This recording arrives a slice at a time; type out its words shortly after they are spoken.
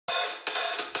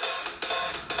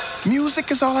Music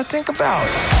is all I think about.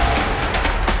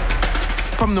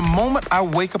 From the moment I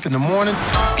wake up in the morning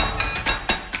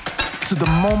to the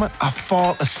moment I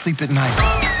fall asleep at night.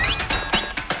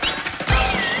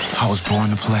 I was born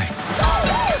to play.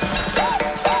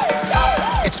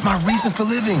 It's my reason for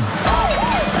living.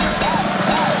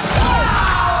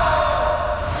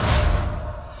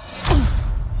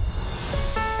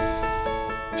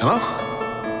 Hello?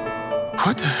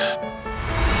 What the?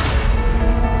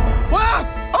 Wow!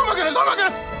 Oh my goodness! Oh my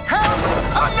goodness! Help!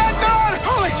 I'm not done!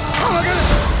 Holy! Oh my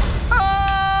goodness!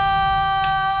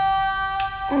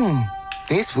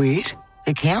 This week,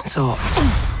 the council.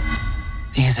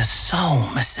 There's a soul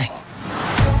missing.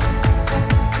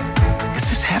 Is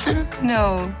this heaven?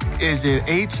 No. Is it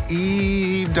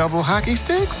H-E double hockey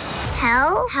sticks?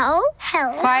 Hell? Hell?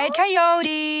 Hell? Quiet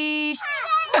coyotes.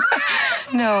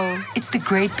 No, it's the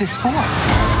great before.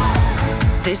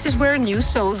 This is where new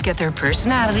souls get their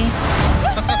personalities,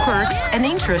 quirks, and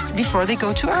interests before they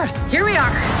go to Earth. Here we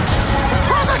are.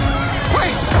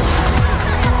 Wait!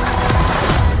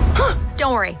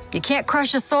 Don't worry, you can't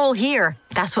crush a soul here.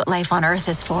 That's what life on Earth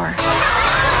is for.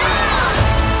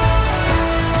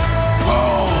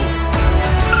 Whoa!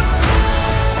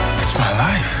 It's my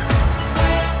life.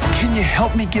 Can you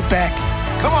help me get back?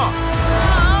 Come on!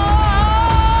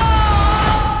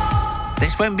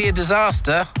 This won't be a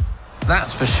disaster,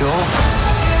 that's for sure.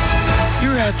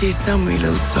 You're out there somewhere,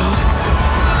 little soul.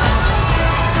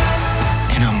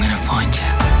 And I'm gonna find you.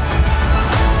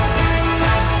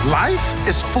 Life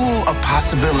is full of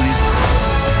possibilities.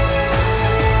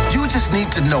 You just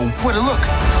need to know where to look.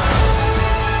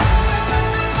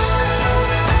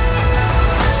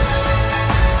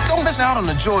 Don't miss out on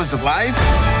the joys of life.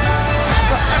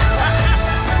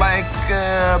 Like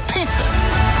pizza.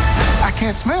 I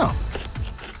can't smell.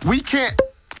 We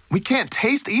can't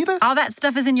taste either? All that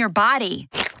stuff is in your body.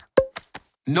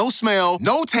 No smell,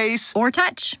 no taste. Or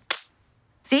touch.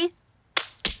 See?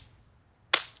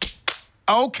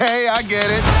 Okay, I get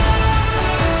it.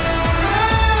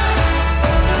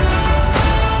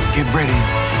 Get ready.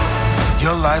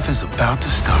 Your life is about to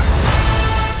start.